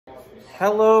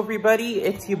Hello everybody,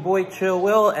 it's your boy Chill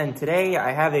Will, and today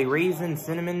I have a raisin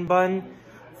cinnamon bun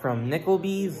from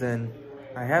Nickelby's, and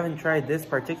I haven't tried this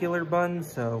particular bun,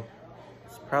 so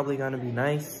it's probably gonna be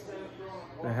nice.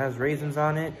 It has raisins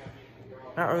on it.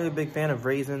 Not really a big fan of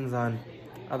raisins on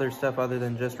other stuff other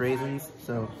than just raisins,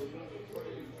 so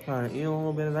I'm gonna eat a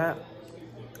little bit of that.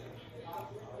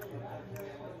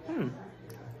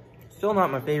 Still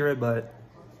not my favorite, but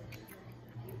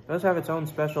it does have its own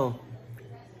special.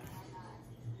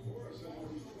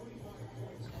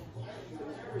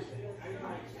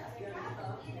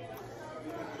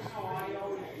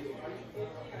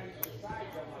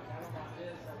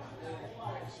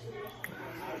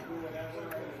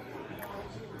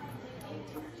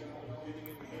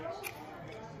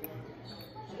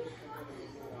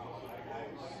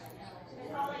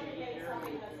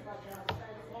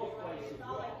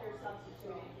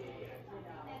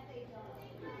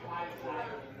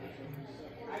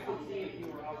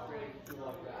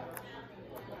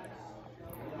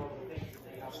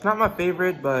 It's not my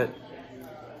favorite, but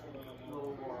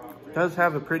it does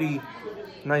have a pretty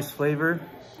nice flavor.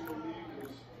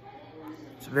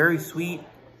 It's very sweet,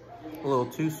 a little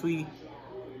too sweet.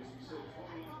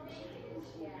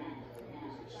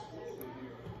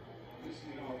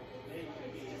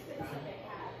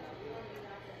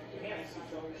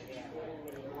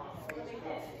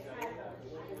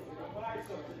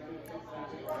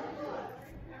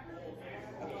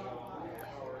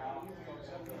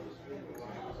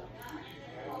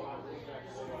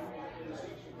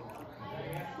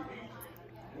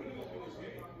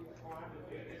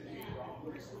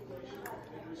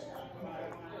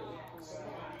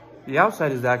 The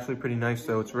outside is actually pretty nice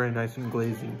though. It's very nice and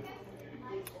glazy.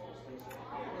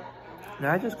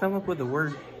 Now I just come up with a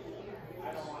word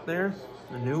there,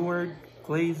 a new word,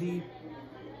 glazy.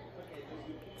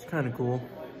 It's kind of cool.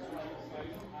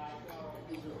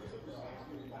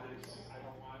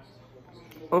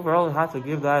 Overall, I have to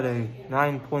give that a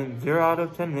 9.0 out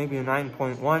of 10, maybe a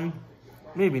 9.1,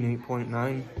 maybe an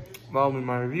 8.9. Well, with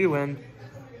my review end,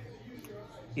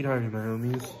 eat hard, my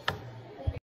homies.